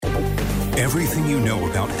Everything you know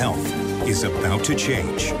about health is about to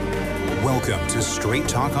change. Welcome to Straight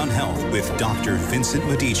Talk on Health with Dr. Vincent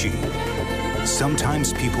Medici.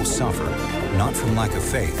 Sometimes people suffer, not from lack of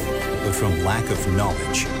faith, but from lack of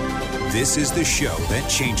knowledge. This is the show that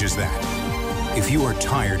changes that. If you are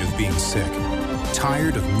tired of being sick,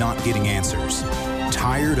 tired of not getting answers,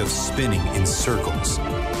 tired of spinning in circles,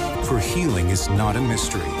 for healing is not a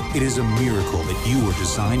mystery. It is a miracle that you were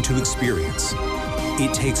designed to experience.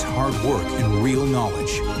 It takes hard work and real knowledge.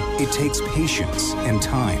 It takes patience and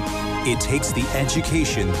time. It takes the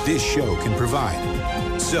education this show can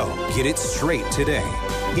provide. So, get it straight today.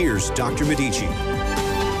 Here's Dr. Medici.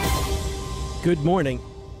 Good morning.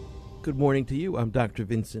 Good morning to you. I'm Dr.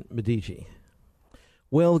 Vincent Medici.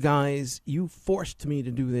 Well, guys, you forced me to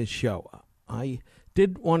do this show. I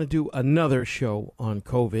did want to do another show on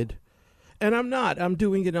COVID, and I'm not. I'm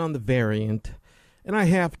doing it on the variant, and I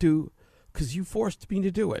have to because you forced me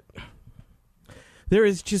to do it. There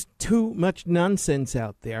is just too much nonsense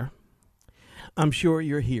out there. I'm sure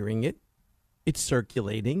you're hearing it. It's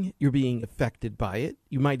circulating. You're being affected by it.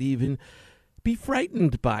 You might even be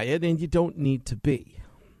frightened by it, and you don't need to be.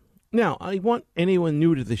 Now, I want anyone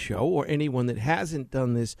new to the show or anyone that hasn't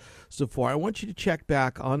done this so far, I want you to check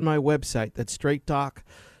back on my website, that's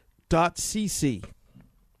straighttalk.cc,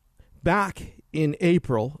 back in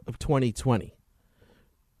April of 2020.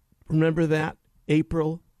 Remember that?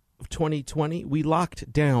 April of 2020? We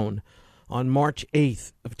locked down on March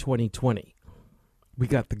 8th of 2020. We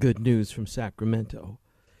got the good news from Sacramento.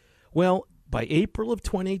 Well, by April of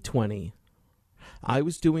 2020, I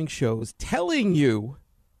was doing shows telling you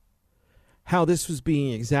how this was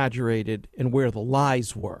being exaggerated and where the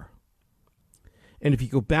lies were. And if you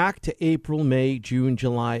go back to April, May, June,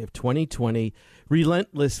 July of 2020,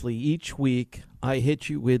 relentlessly each week, I hit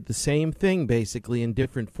you with the same thing, basically, in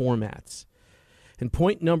different formats. And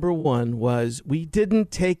point number one was we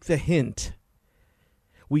didn't take the hint.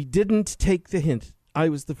 We didn't take the hint. I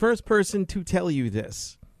was the first person to tell you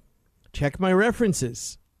this. Check my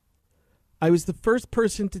references. I was the first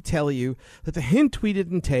person to tell you that the hint we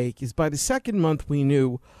didn't take is by the second month we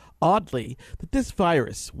knew, oddly, that this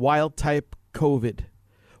virus, wild-type COVID,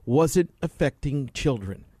 wasn't affecting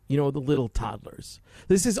children. You know, the little toddlers.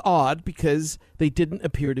 This is odd because they didn't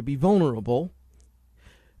appear to be vulnerable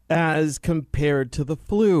as compared to the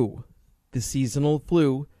flu, the seasonal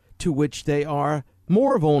flu, to which they are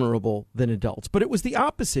more vulnerable than adults. But it was the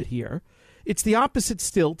opposite here. It's the opposite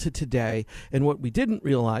still to today. And what we didn't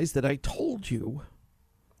realize that I told you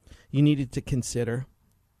you needed to consider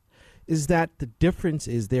is that the difference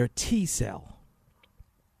is their T cell.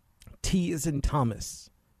 T is in Thomas.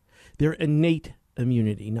 Their innate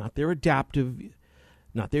immunity, not their adaptive,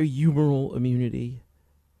 not their humoral immunity.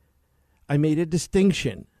 I made a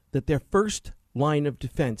distinction that their first line of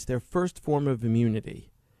defense, their first form of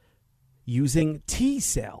immunity, using T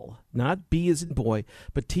cell, not B as in boy,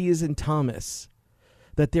 but T as in Thomas,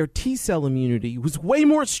 that their T cell immunity was way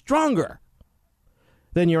more stronger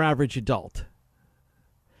than your average adult.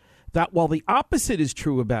 That while the opposite is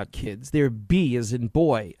true about kids, their B as in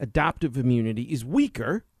boy, adaptive immunity, is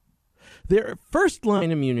weaker, their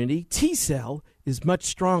first-line immunity, T cell, is much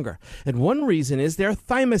stronger. And one reason is their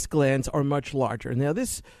thymus glands are much larger. Now,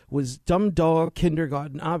 this was dumb dog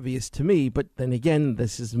kindergarten obvious to me, but then again,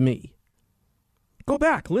 this is me. Go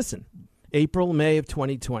back, listen. April, May of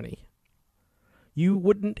 2020. You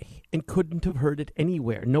wouldn't and couldn't have heard it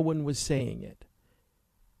anywhere. No one was saying it.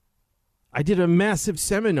 I did a massive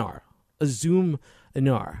seminar, a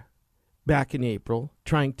Zoom-inar, back in April,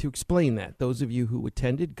 trying to explain that. Those of you who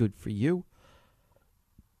attended, good for you.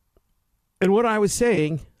 And what I was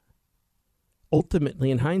saying,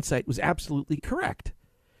 ultimately in hindsight, was absolutely correct.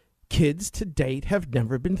 Kids to date have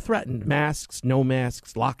never been threatened. Masks, no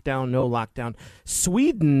masks, lockdown, no lockdown.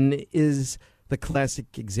 Sweden is the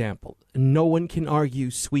classic example. No one can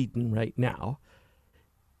argue Sweden right now.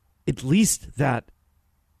 At least that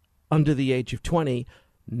under the age of 20,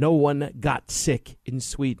 no one got sick in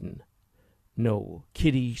Sweden. No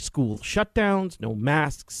kiddie school shutdowns, no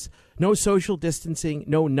masks, no social distancing,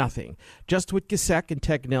 no nothing. Just what Gisek and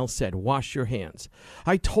Tegnell said, wash your hands.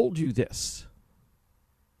 I told you this.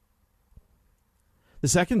 The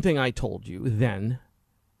second thing I told you then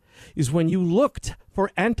is when you looked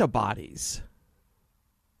for antibodies,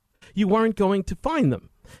 you weren't going to find them.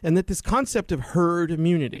 And that this concept of herd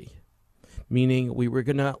immunity, meaning we were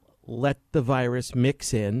going to let the virus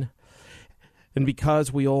mix in, and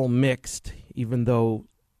because we all mixed, even though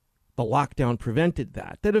the lockdown prevented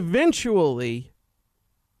that, that eventually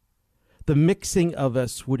the mixing of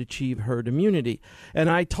us would achieve herd immunity. And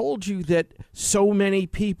I told you that so many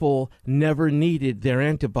people never needed their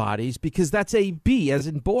antibodies because that's a B, as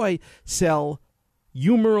in boy, cell,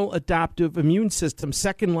 humoral adaptive immune system,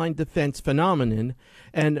 second-line defense phenomenon.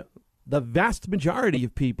 And the vast majority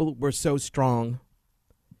of people were so strong,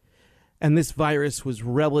 and this virus was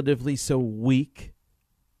relatively so weak,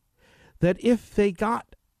 that if they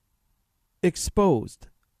got exposed,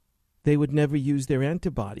 they would never use their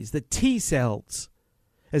antibodies. The T cells,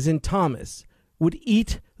 as in Thomas, would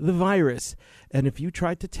eat the virus. And if you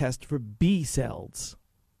tried to test for B cells,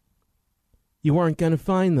 you weren't going to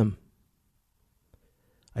find them.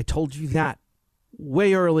 I told you that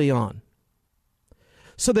way early on.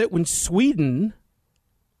 So that when Sweden,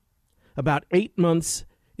 about 8 months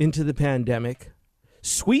into the pandemic,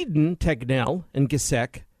 Sweden, Tegnell and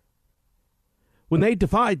Gisek, when they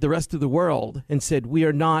defied the rest of the world and said, we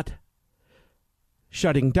are not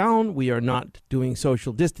shutting down, we are not doing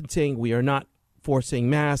social distancing, we are not forcing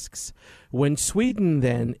masks, when Sweden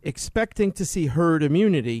then, expecting to see herd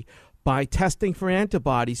immunity by testing for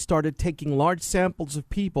antibodies, started taking large samples of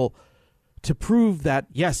people to prove that,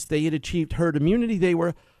 yes, they had achieved herd immunity, they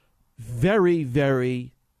were very,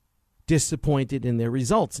 very disappointed in their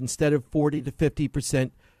results. Instead of 40 to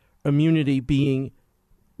 50% immunity being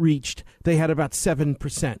reached, they had about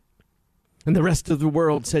 7%. And the rest of the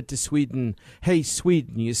world said to Sweden, hey,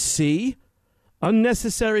 Sweden, you see,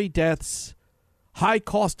 unnecessary deaths, high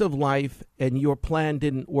cost of life, and your plan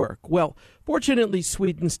didn't work. Well, fortunately,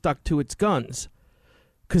 Sweden stuck to its guns,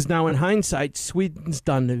 because now in hindsight, Sweden's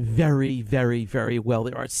done very, very, very well.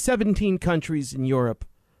 There are 17 countries in Europe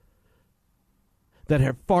that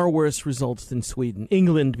have far worse results than Sweden,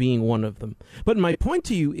 England being one of them. But my point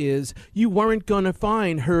to you is you weren't going to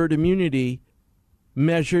find herd immunity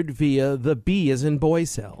measured via the B as in boy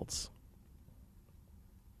cells.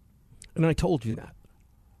 And I told you that.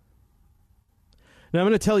 Now I'm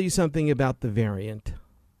going to tell you something about the variant.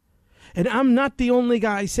 And I'm not the only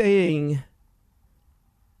guy saying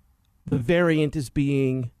the variant is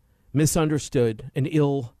being misunderstood and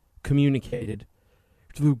ill communicated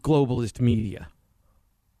through globalist media.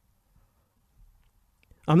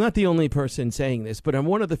 I'm not the only person saying this, but I'm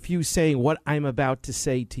one of the few saying what I'm about to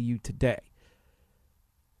say to you today.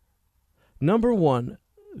 Number one,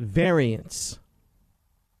 variants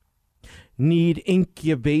need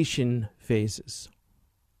incubation phases.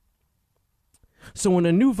 So when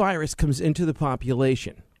a new virus comes into the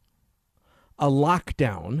population, a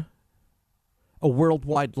lockdown, a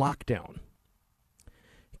worldwide lockdown,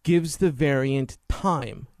 gives the variant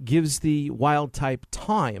time, gives the wild type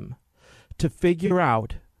time to figure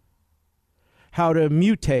out how to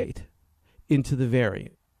mutate into the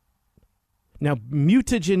variant. Now,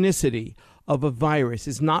 mutagenicity of a virus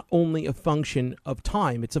is not only a function of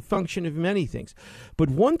time, it's a function of many things. But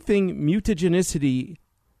one thing mutagenicity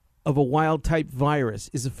of a wild type virus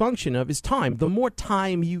is a function of is time. The more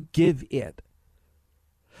time you give it,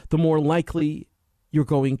 the more likely you're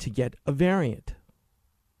going to get a variant.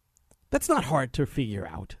 That's not hard to figure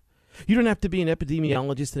out. You don't have to be an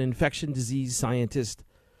epidemiologist, an infection disease scientist,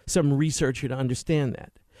 some researcher to understand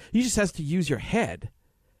that. You just have to use your head.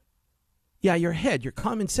 Yeah, your head, your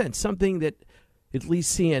common sense, something that at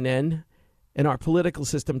least CNN and our political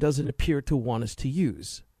system doesn't appear to want us to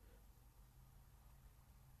use.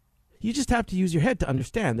 You just have to use your head to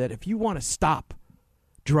understand that if you want to stop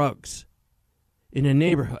drugs in a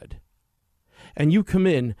neighborhood and you come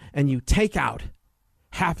in and you take out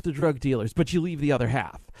half the drug dealers, but you leave the other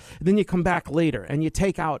half. And then you come back later and you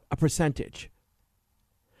take out a percentage,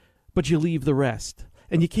 but you leave the rest.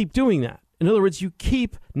 And you keep doing that. In other words, you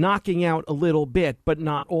keep knocking out a little bit, but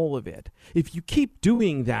not all of it. If you keep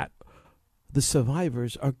doing that, the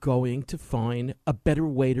survivors are going to find a better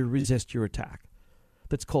way to resist your attack.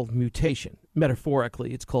 That's called mutation.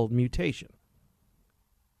 Metaphorically, it's called mutation.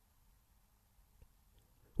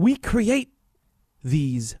 We create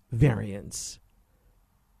these variants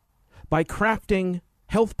by crafting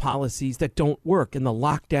health policies that don't work, and the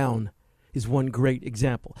lockdown is one great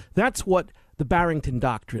example. That's what the Barrington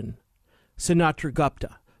Doctrine, Sinatra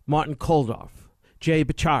Gupta, Martin Kulldorff, Jay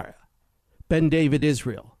Bhattacharya, Ben David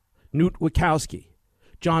Israel, Knut Wachowski,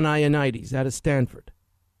 John Ioannidis out of Stanford.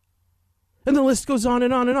 And the list goes on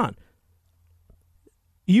and on and on.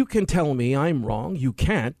 You can tell me I'm wrong. You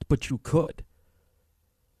can't, but you could.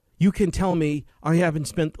 You can tell me I haven't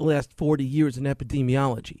spent the last 40 years in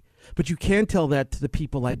epidemiology, but you can't tell that to the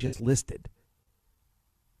people I just listed.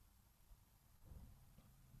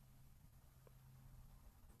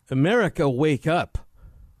 America, wake up.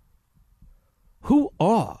 Who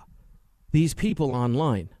are these people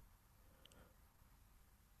online?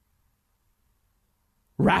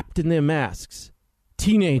 wrapped in their masks,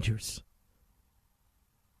 teenagers,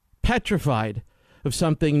 petrified of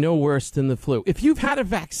something no worse than the flu. If you've had a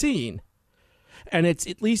vaccine and it's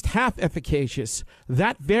at least half efficacious,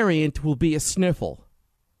 that variant will be a sniffle.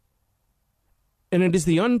 And it is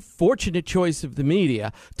the unfortunate choice of the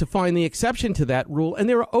media to find the exception to that rule. And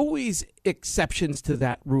there are always exceptions to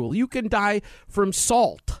that rule. You can die from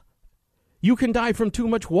salt. You can die from too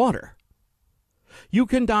much water. You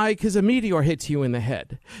can die because a meteor hits you in the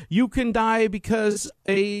head. You can die because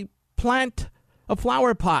a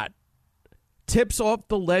flower pot, tips off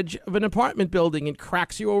the ledge of an apartment building and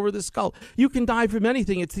cracks you over the skull. You can die from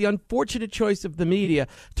anything. It's the unfortunate choice of the media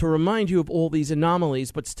to remind you of all these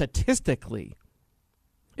anomalies. But statistically,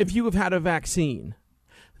 if you have had a vaccine,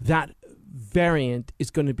 that variant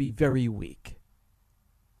is going to be very weak.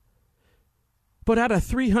 But out of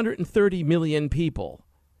 330 million people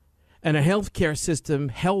and a healthcare system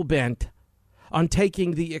hell-bent on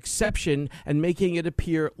taking the exception and making it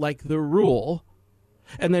appear like the rule,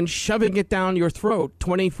 and then shoving it down your throat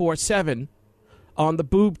 24/7 on the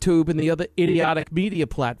boob tube and the other idiotic media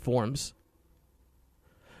platforms.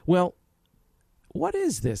 Well, what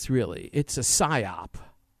is this really? It's a psyop.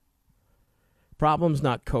 Problem's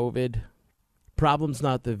not COVID. Problem's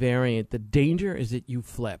not the variant. The danger is that you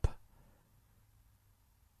flip.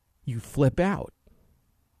 You flip out.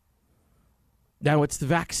 Now it's the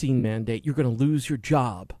vaccine mandate. You're going to lose your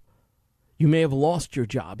job. You may have lost your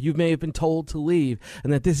job. You may have been told to leave,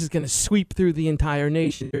 and that this is going to sweep through the entire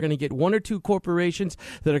nation. You're going to get one or two corporations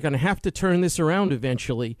that are going to have to turn this around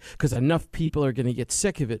eventually because enough people are going to get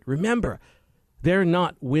sick of it. Remember, they're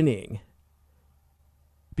not winning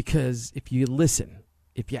because if you listen,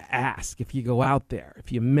 if you ask, if you go out there,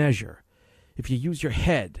 if you measure, if you use your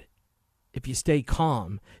head, if you stay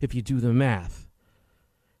calm, if you do the math,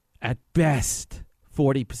 at best,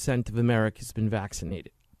 40% of America has been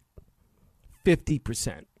vaccinated.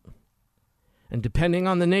 50%. And depending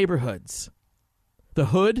on the neighborhoods, the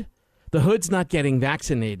hood's not getting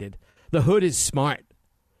vaccinated. The hood is smart.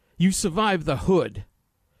 You survive the hood,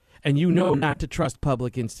 and you know not to trust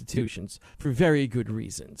public institutions for very good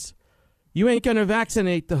reasons. You ain't going to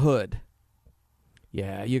vaccinate the hood.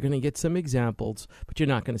 Yeah, you're going to get some examples, but you're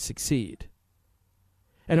not going to succeed.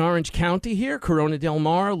 And Orange County here, Corona del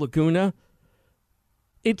Mar, Laguna,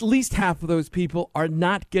 at least half of those people are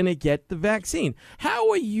not going to get the vaccine.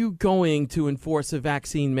 How are you going to enforce a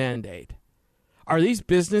vaccine mandate? Are these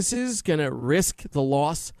businesses going to risk the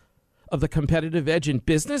loss of the competitive edge in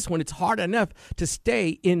business when it's hard enough to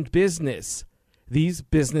stay in business? These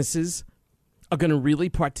businesses are going to really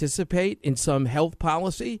participate in some health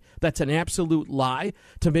policy that's an absolute lie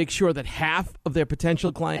to make sure that half of their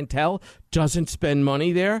potential clientele doesn't spend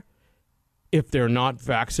money there if they're not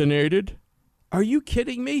vaccinated? Are you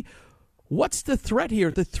kidding me? What's the threat here?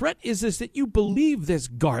 The threat is that you believe this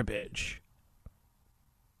garbage.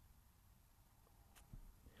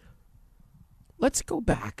 Let's go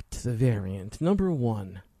back to the variant. Number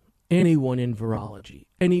one, anyone in virology,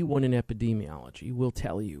 anyone in epidemiology will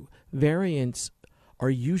tell you variants are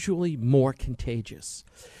usually more contagious.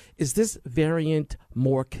 Is this variant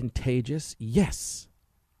more contagious? Yes.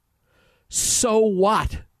 So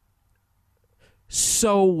what?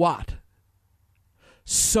 So what?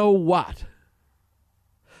 So what?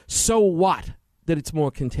 So what that it's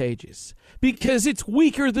more contagious? Because it's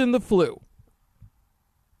weaker than the flu.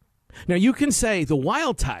 Now, you can say the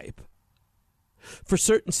wild type for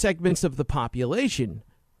certain segments of the population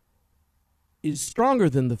is stronger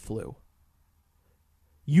than the flu.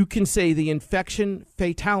 You can say the infection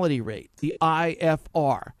fatality rate, the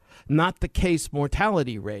IFR, not the case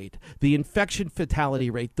mortality rate, the infection fatality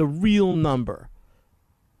rate, the real number.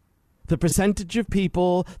 The percentage of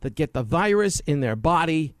people that get the virus in their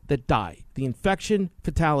body that die, the infection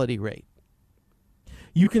fatality rate.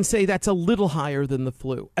 You can say that's a little higher than the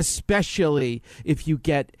flu, especially if you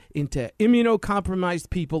get into immunocompromised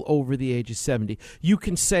people over the age of 70. You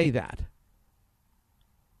can say that.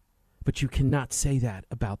 But you cannot say that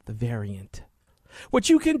about the variant. What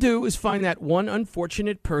you can do is find that one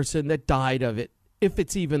unfortunate person that died of it, if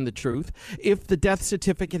it's even the truth, if the death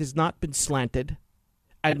certificate has not been slanted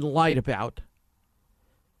and lied about,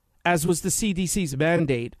 as was the CDC's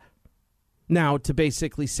mandate now to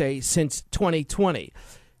basically say since 2020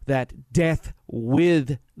 that death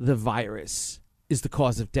with the virus is the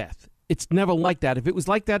cause of death. It's never like that. If it was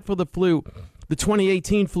like that for the flu, the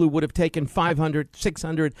 2018 flu would have taken 500,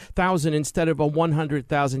 600,000 instead of a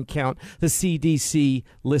 100,000 count the CDC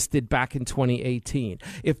listed back in 2018.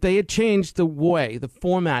 If they had changed the way, the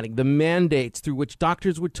formatting, the mandates through which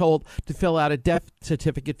doctors were told to fill out a death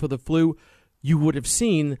certificate for the flu, you would have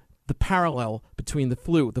seen the parallel between the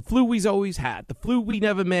flu we've always had, the flu we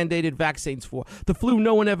never mandated vaccines for, the flu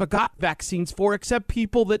no one ever got vaccines for except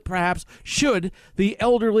people that perhaps should, the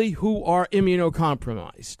elderly who are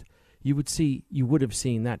immunocompromised. You would have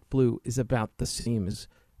seen that flu is about the same as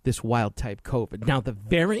this wild type COVID. Now the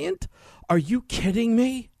variant? Are you kidding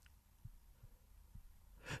me?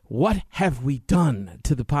 What have we done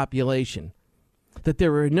to the population that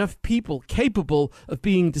there are enough people capable of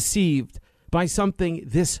being deceived by something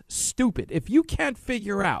this stupid? If you can't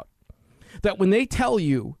figure out that when they tell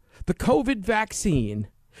you the COVID vaccine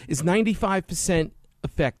is 95%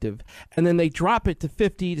 effective, and then they drop it to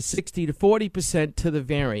 50 to 60 to 40% to the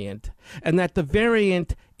variant, and that the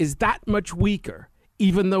variant is that much weaker,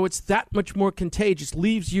 even though it's that much more contagious,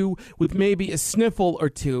 leaves you with maybe a sniffle or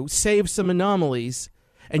two, saves some anomalies,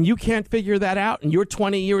 and you can't figure that out, and you're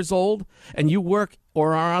 20 years old, and you work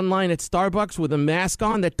or are online at Starbucks with a mask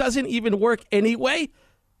on that doesn't even work anyway?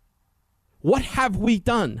 What have we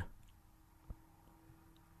done?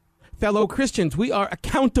 Fellow Christians, we are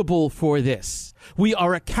accountable for this. We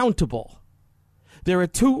are accountable. There are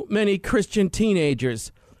too many Christian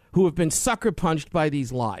teenagers who have been sucker punched by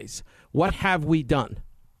these lies. What have we done?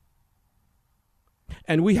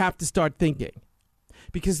 And we have to start thinking,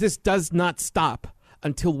 because this does not stop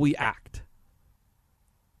until we act.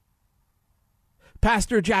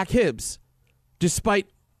 Pastor Jack Hibbs, despite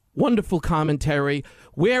wonderful commentary,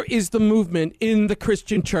 where is the movement in the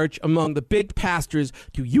Christian church among the big pastors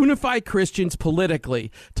to unify Christians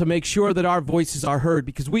politically to make sure that our voices are heard?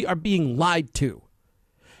 Because we are being lied to.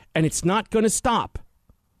 And it's not going to stop.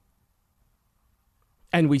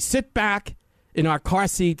 And we sit back in our car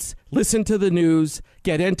seats, listen to the news,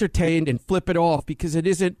 get entertained, and flip it off because it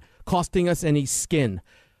isn't costing us any skin.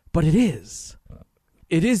 But it is.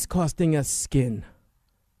 It is costing us skin.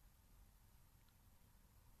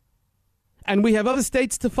 And we have other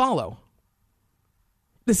states to follow.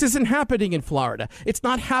 This isn't happening in Florida. It's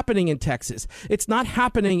not happening in Texas. It's not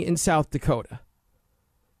happening in South Dakota.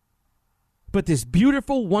 But this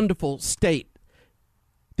beautiful, wonderful state,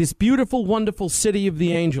 this beautiful, wonderful city of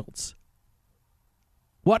the angels,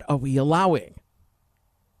 what are we allowing?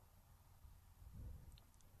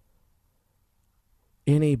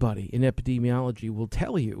 Anybody in epidemiology will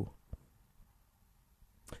tell you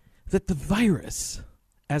that the virus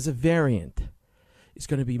as a variant is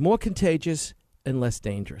going to be more contagious and less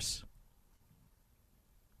dangerous.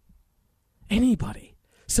 Anybody.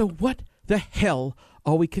 So what the hell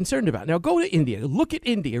are we concerned about? Now go to India. Look at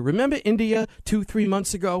India. Remember India 2-3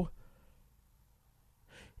 months ago?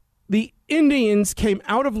 The Indians came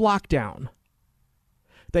out of lockdown.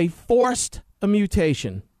 They forced a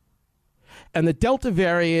mutation. And the Delta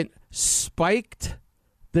variant spiked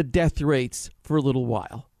the death rates for a little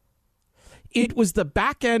while. It was the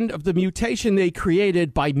back end of the mutation they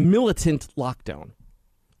created by militant lockdown.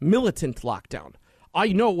 Militant lockdown. I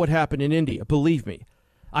know what happened in India, believe me.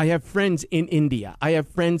 I have friends in India. I have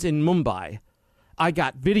friends in Mumbai. I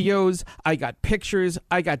got videos. I got pictures.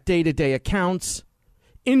 I got day-to-day accounts.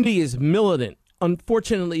 India is militant.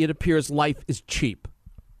 Unfortunately, it appears life is cheap.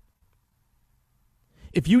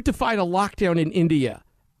 If you defied a lockdown in India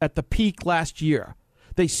at the peak last year,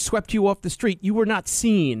 they swept you off the street. You were not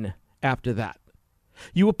seen after that.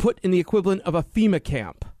 You were put in the equivalent of a FEMA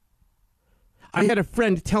camp. I had a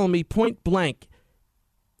friend tell me point blank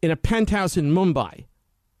in a penthouse in Mumbai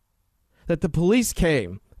that the police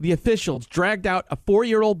came, the officials dragged out a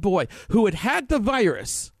 4-year-old boy who had had the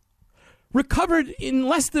virus, recovered in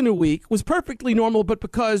less than a week, was perfectly normal, but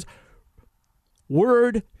because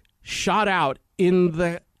word shot out in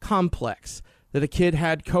the complex that a kid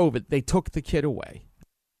had COVID, they took the kid away.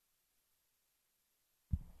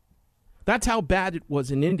 That's how bad it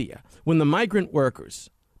was in India when the migrant workers,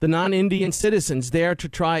 the non-Indian citizens there to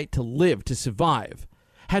try to live, to survive,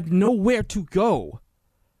 had nowhere to go.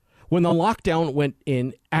 When the lockdown went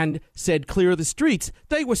in and said clear the streets,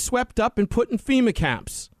 they were swept up and put in FEMA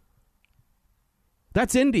camps.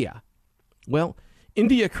 That's India. Well,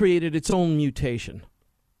 India created its own mutation.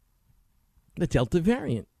 The Delta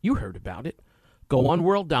variant. You heard about it. Go on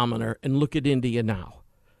Worldometer and look at India now.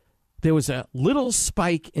 There was a little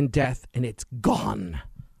spike in death, and it's gone.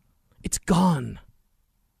 It's gone.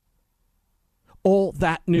 All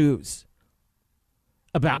that news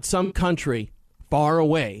about some country far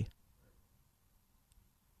away.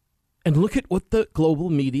 And look at what the global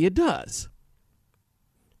media does.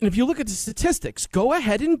 And if you look at the statistics, go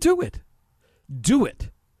ahead and do it. Do it.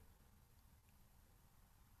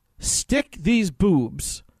 Stick these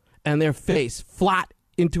boobs and their face flat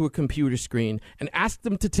into a computer screen and ask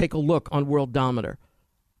them to take a look on Worldometer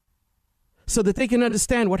so that they can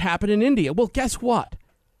understand what happened in India. Well, guess what?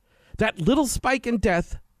 That little spike in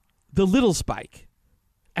death, the little spike,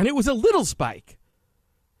 and it was a little spike.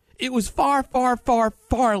 It was far, far, far,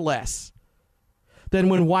 far less than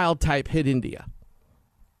when wild type hit India.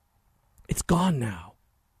 It's gone now.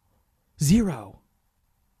 0.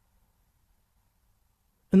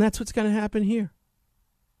 And that's what's going to happen here.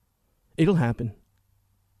 It'll happen.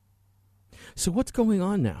 So what's going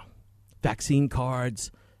on now? Vaccine cards.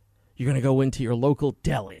 You're going to go into your local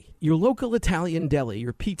deli, your local Italian deli,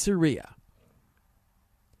 your pizzeria,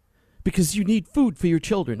 because you need food for your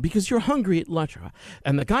children, because you're hungry at lunch.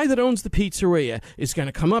 And the guy that owns the pizzeria is going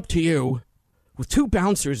to come up to you with 2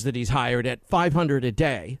 bouncers that he's hired at $500 a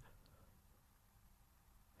day.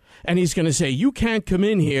 And he's going to say, you can't come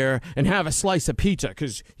in here and have a slice of pizza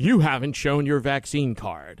because you haven't shown your vaccine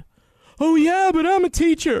card. Oh, yeah, but I'm a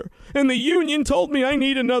teacher, and the union told me I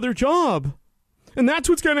need another job. And that's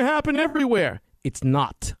what's going to happen everywhere. It's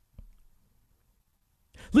not.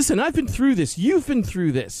 Listen, I've been through this. You've been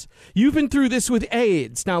through this. You've been through this with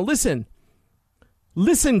AIDS. Now, listen.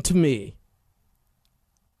 Listen to me.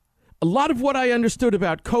 A lot of what I understood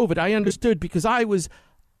about COVID, I understood because I was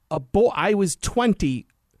a boy. I was 20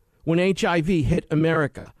 when HIV hit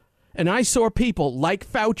America. And I saw people like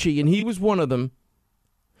Fauci, and he was one of them.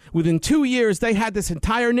 Within 2 years, they had this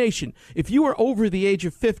entire nation. If you were over the age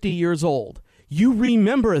of 50 years old, you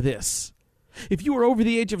remember this. If you were over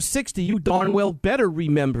the age of 60, you darn well better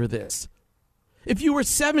remember this. If you were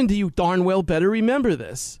 70, you darn well better remember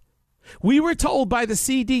this. We were told by the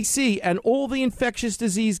CDC and all the infectious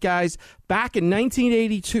disease guys back in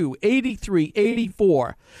 1982, 83,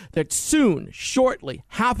 84, that soon, shortly,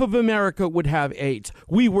 half of America would have AIDS.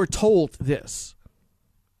 We were told this.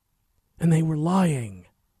 And they were lying.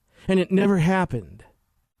 And it never happened.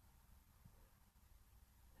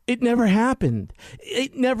 It never happened.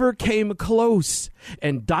 It never came close.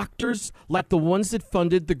 And doctors like the ones that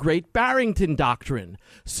funded the Great Barrington Doctrine,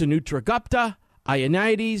 Sunetra Gupta,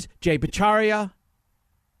 Ioannidis, Jay Bhattacharya,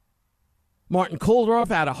 Martin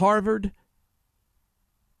Kulldorff out of Harvard.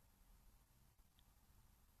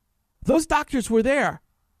 Those doctors were there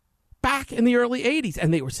back in the early 80s,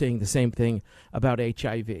 and they were saying the same thing about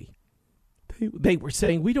HIV. They were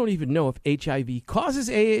saying, we don't even know if HIV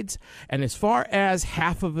causes AIDS, and as far as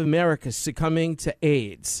half of America succumbing to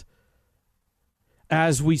AIDS,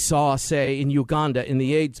 as we saw, say, in Uganda in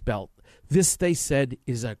the AIDS belt, this, they said,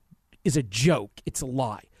 is a joke. It's a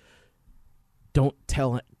lie. Don't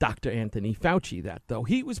tell Dr. Anthony Fauci that, though.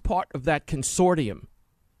 He was part of that consortium.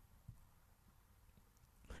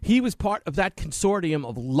 He was part of that consortium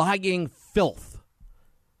of lying filth,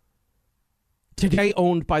 today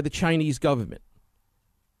owned by the Chinese government.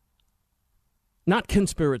 Not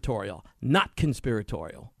conspiratorial. Not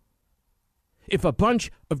conspiratorial. If a bunch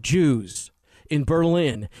of Jews in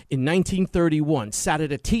Berlin in 1931 sat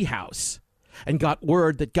at a tea house and got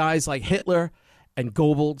word that guys like Hitler and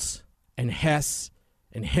Goebbels and Hess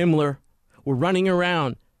and Himmler were running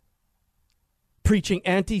around preaching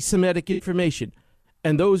anti-Semitic information,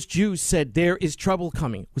 and those Jews said there is trouble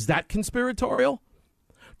coming, was that conspiratorial?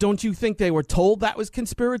 Don't you think they were told that was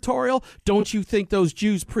conspiratorial? Don't you think those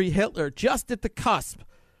Jews pre-Hitler, just at the cusp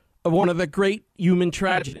of one of the great human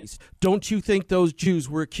tragedies, don't you think those Jews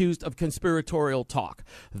were accused of conspiratorial talk?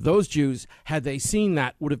 Those Jews, had they seen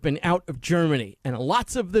that, would have been out of Germany, and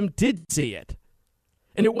lots of them did see it.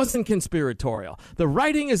 And it wasn't conspiratorial. The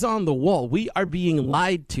writing is on the wall. We are being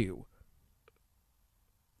lied to.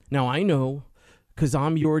 Now, I know, because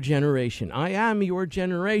I'm your generation. I am your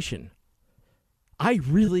generation. I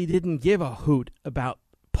really didn't give a hoot about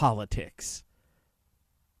politics.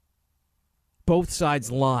 Both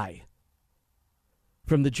sides lie.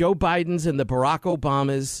 From the Joe Bidens and the Barack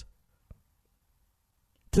Obamas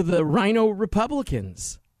to the Rhino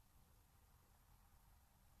Republicans.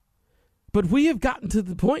 But we have gotten to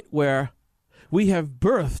the point where we have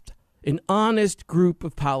birthed an honest group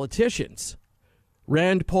of politicians.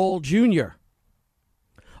 Rand Paul Jr.,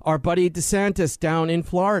 our buddy DeSantis down in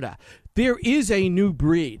Florida. There is a new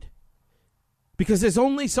breed. Because there's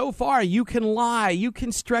only so far you can lie. You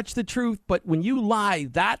can stretch the truth. But when you lie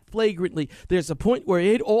that flagrantly, there's a point where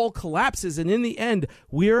it all collapses. And in the end,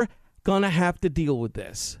 we're going to have to deal with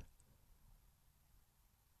this.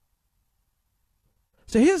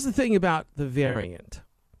 So here's the thing about the variant.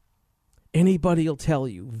 Anybody will tell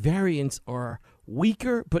you variants are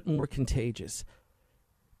weaker but more contagious.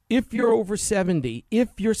 If you're over 70, if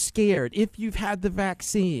you're scared, if you've had the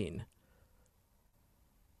vaccine,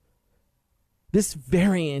 this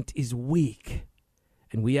variant is weak.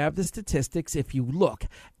 And we have the statistics. If you look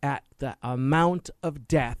at the amount of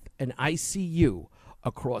death and ICU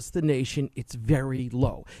across the nation, it's very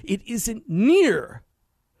low. It isn't near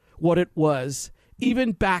what it was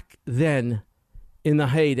even back then in the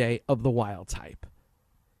heyday of the wild type.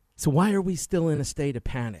 So why are we still in a state of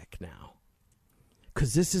panic now?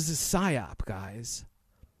 Because this is a psyop, guys.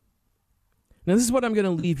 Now, this is what I'm going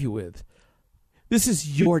to leave you with. This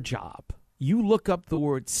is your job. You look up the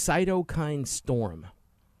word cytokine storm.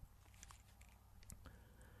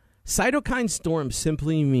 Cytokine storm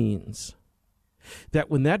simply means that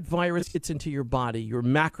when that virus gets into your body, your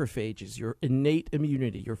macrophages, your innate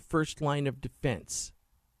immunity, your first line of defense,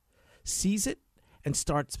 sees it and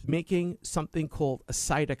starts making something called a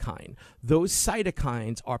cytokine. Those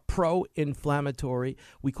cytokines are pro-inflammatory.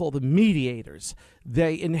 We call them mediators.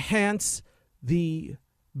 They enhance the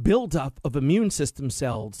buildup of immune system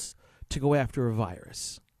cells to go after a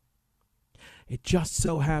virus. It just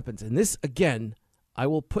so happens, and this, again, I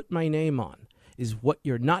will put my name on, is what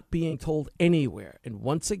you're not being told anywhere. And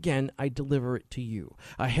once again, I deliver it to you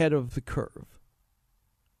ahead of the curve.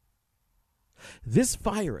 This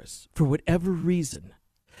virus, for whatever reason,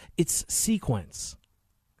 its sequence,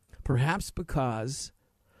 perhaps because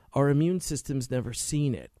our immune system's never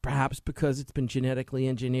seen it, perhaps because it's been genetically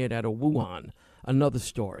engineered out of Wuhan, another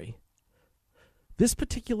story. This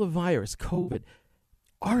particular virus, COVID,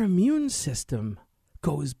 our immune system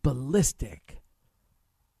goes ballistic.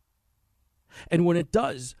 And when it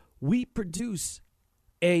does, we produce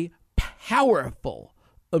a powerful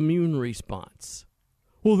immune response.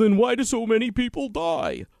 Well, then why do so many people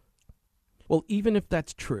die? Well, even if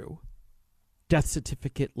that's true, death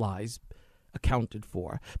certificate lies accounted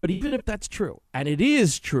for. But even if that's true, and it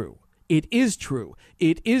is true,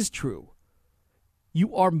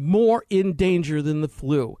 you are more in danger than the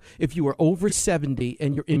flu if you are over 70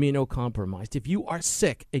 and you're immunocompromised. If you are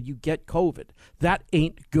sick and you get COVID, that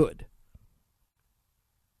ain't good.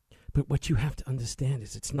 But what you have to understand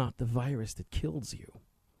is it's not the virus that kills you.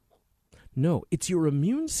 No, it's your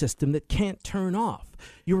immune system that can't turn off.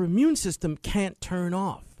 Your immune system can't turn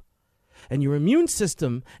off. And your immune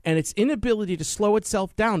system and its inability to slow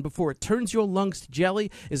itself down before it turns your lungs to jelly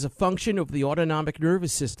is a function of the autonomic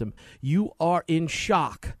nervous system. You are in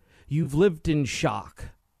shock. You've lived in shock.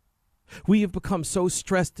 We have become so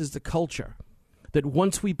stressed as a culture that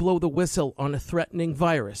once we blow the whistle on a threatening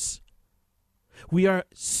virus, we are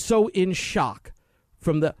so in shock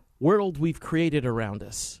from the world we've created around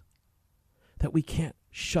us that we can't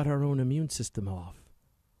shut our own immune system off.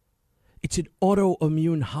 It's an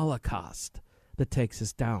autoimmune holocaust that takes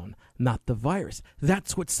us down, not the virus.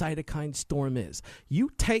 That's what cytokine storm is.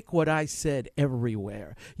 You take what I said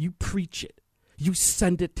everywhere. You preach it. You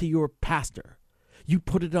send it to your pastor. You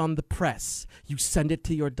put it on the press. You send it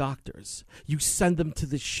to your doctors. You send them to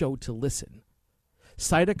the show to listen.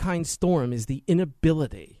 Cytokine storm is the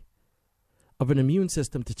inability of an immune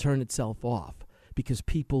system to turn itself off because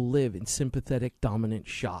people live in sympathetic dominant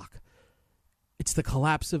shock. It's the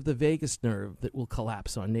collapse of the vagus nerve that will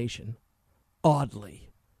collapse our nation.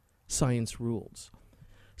 Oddly, science rules.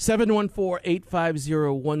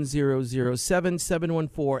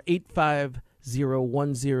 714-850-1007,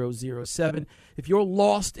 714-850-1007. If you're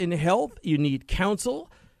lost in health, you need counsel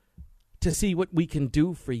to see what we can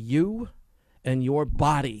do for you and your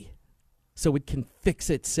body so it can fix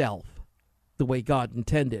itself the way God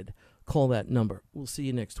intended. Call that number. We'll see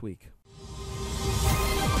you next week.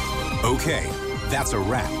 Okay, that's a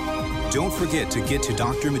wrap. Don't forget to get to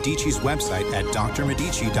Dr. Medici's website at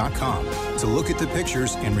drmedici.com to look at the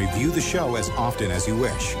pictures and review the show as often as you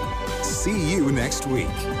wish. See you next week.